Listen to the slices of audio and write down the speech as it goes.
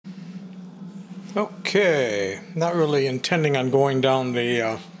Okay, not really intending on going down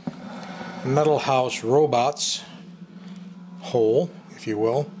the Metal House Robots hole, if you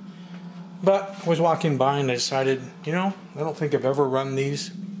will, but I was walking by and I decided, you know, I don't think I've ever run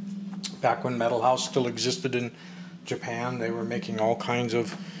these. Back when Metal House still existed in Japan, they were making all kinds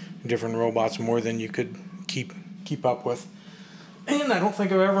of different robots, more than you could keep up with. And I don't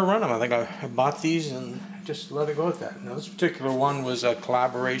think I've ever run them. I think I bought these and just let it go at that. Now this particular one was a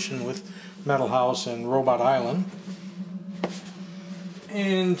collaboration with Metal House and Robot Island.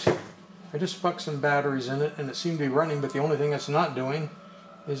 And I just stuck some batteries in it and it seemed to be running, but the only thing it's not doing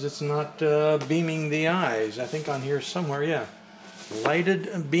is it's not beaming the eyes. I think on here somewhere, yeah.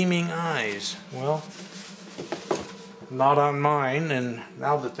 Lighted beaming eyes. Well, not on mine, and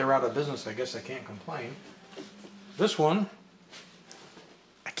now that they're out of business, I guess I can't complain. This one,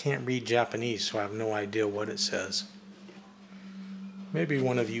 I can't read Japanese, so I have no idea what it says. Maybe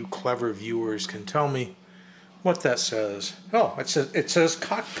one of you clever viewers can tell me what that says. Oh, it says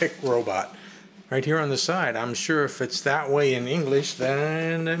Cockpit Robot right here on the side. I'm sure if it's that way in English,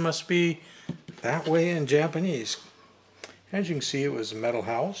 then it must be that way in Japanese. As you can see, it was Metal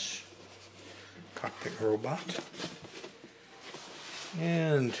House, Cockpit Robot,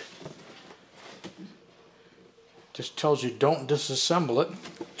 and just tells you don't disassemble it.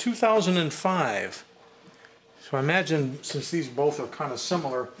 2005. So I imagine since these both are kind of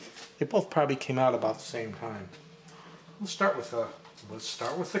similar, they both probably came out about the same time. Let's start with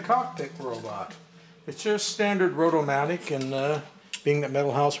the Cockpit Robot. It's just standard Rotomatic, and being that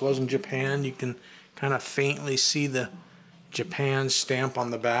Metal House was in Japan, you can kind of faintly see the Japan stamp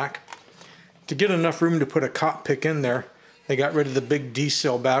on the back. To get enough room to put a Cockpit in there, they got rid of the big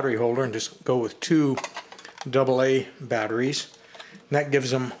D-cell battery holder and just go with two AA batteries. And that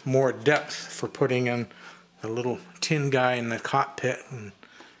gives them more depth for putting in a little tin guy in the cockpit and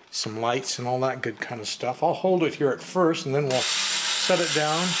some lights and all that good kind of stuff. I'll hold it here at first and then we'll set it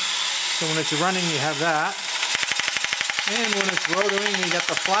down. So when it's running, you have that. And when it's rotoring, you got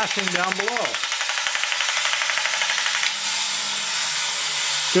the flashing down below.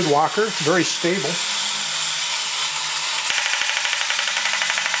 Good walker, very stable.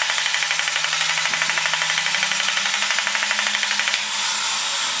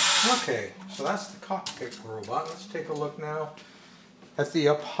 Okay, so that's the Cockpit Robot. Let's take a look now at the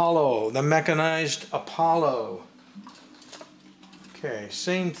Apollo, the Mechanized Apollo. Okay,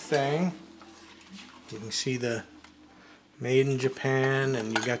 same thing. You can see the made in Japan, and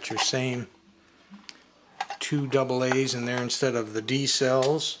you got your same two AA's in there instead of the D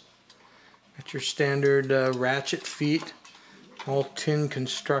cells. Got your standard ratchet feet, all tin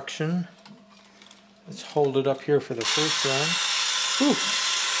construction. Let's hold it up here for the first run. Ooh,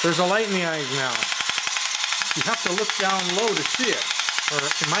 there's a light in the eyes now. You have to look down low to see it, or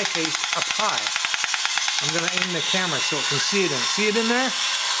in my case, up high. I'm going to aim the camera so it can see it in. See it in there?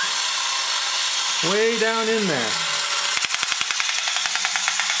 Way down in there.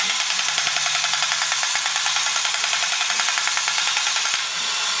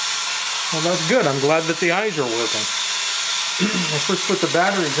 Well, that's good. I'm glad that the eyes are working. I first put the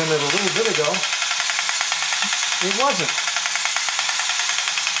batteries in it a little bit ago. It wasn't.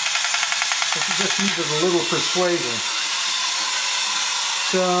 It just needed a little persuasion.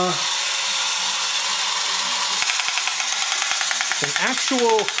 It's an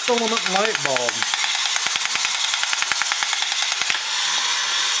actual filament light bulb.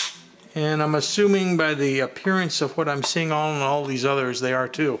 And I'm assuming by the appearance of what I'm seeing on all these others, they are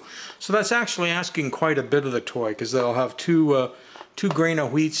too. So that's actually asking quite a bit of the toy, because they'll have two grain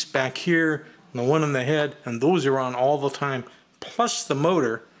of wheats back here, and the one in the head, and those are on all the time, plus the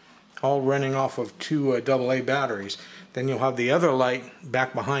motor, all running off of two AA batteries. Then you'll have the other light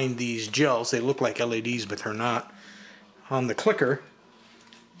back behind these gels. They look like LEDs, but they're not, on the clicker.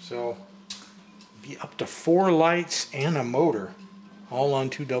 So be up to 4 lights and a motor, all on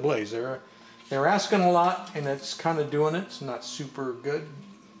two AA's. They're asking a lot, and it's kind of doing it. It's not super good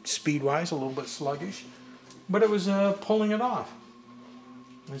speed-wise, a little bit sluggish, but it was pulling it off.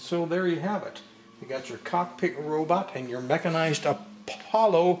 And so there you have it. You got your Cockpit Robot and your Mechanized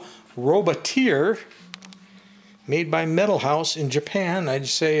Apollo Roboteer, made by Metal House in Japan. I'd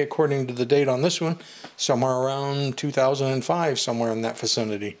say, according to the date on this one, somewhere around 2005, somewhere in that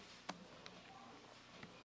vicinity.